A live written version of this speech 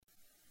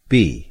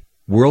B.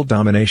 World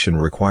domination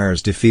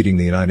requires defeating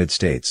the United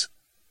States.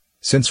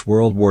 Since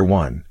World War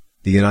I,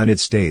 the United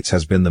States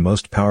has been the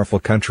most powerful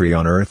country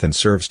on earth and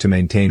serves to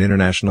maintain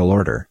international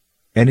order.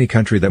 Any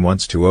country that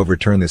wants to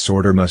overturn this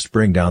order must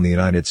bring down the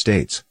United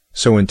States,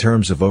 so in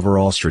terms of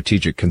overall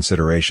strategic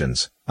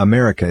considerations,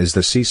 America is the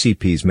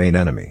CCP's main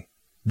enemy.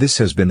 This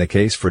has been the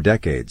case for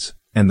decades,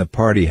 and the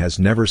party has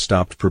never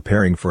stopped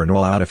preparing for an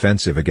all-out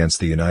offensive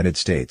against the United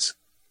States.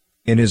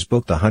 In his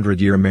book The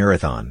 100-Year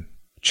Marathon,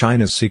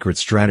 China's Secret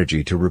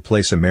Strategy to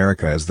Replace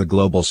America as the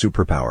Global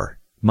Superpower,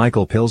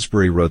 Michael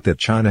Pillsbury wrote that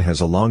China has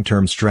a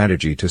long-term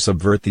strategy to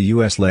subvert the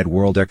US-led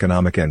world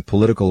economic and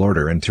political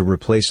order and to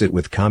replace it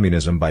with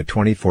communism by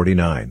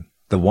 2049,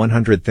 the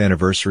 100th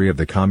anniversary of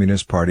the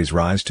Communist Party's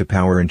rise to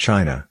power in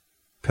China.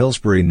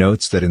 Pillsbury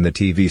notes that in the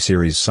TV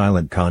series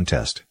Silent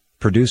Contest,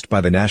 produced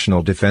by the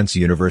National Defense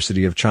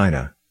University of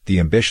China, the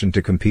ambition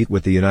to compete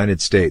with the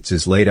United States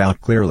is laid out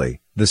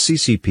clearly. The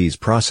CCP's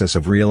process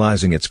of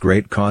realizing its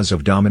great cause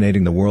of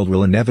dominating the world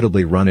will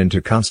inevitably run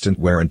into constant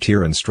wear and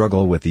tear and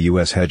struggle with the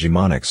U.S.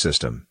 hegemonic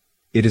system.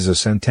 It is a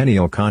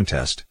centennial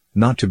contest,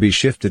 not to be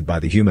shifted by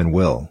the human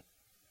will.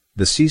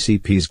 The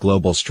CCP's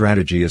global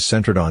strategy is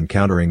centered on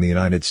countering the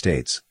United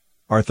States.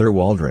 Arthur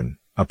Waldron,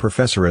 a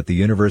professor at the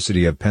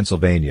University of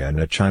Pennsylvania and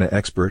a China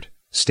expert,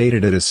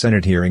 stated at a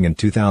Senate hearing in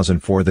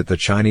 2004 that the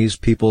Chinese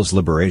People's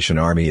Liberation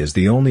Army is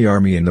the only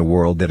army in the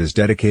world that is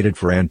dedicated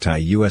for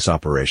anti-U.S.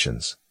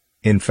 operations.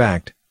 In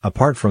fact,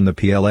 apart from the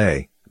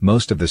PLA,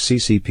 most of the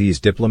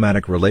CCP's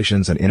diplomatic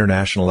relations and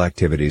international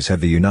activities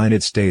have the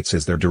United States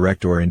as their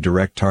direct or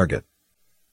indirect target.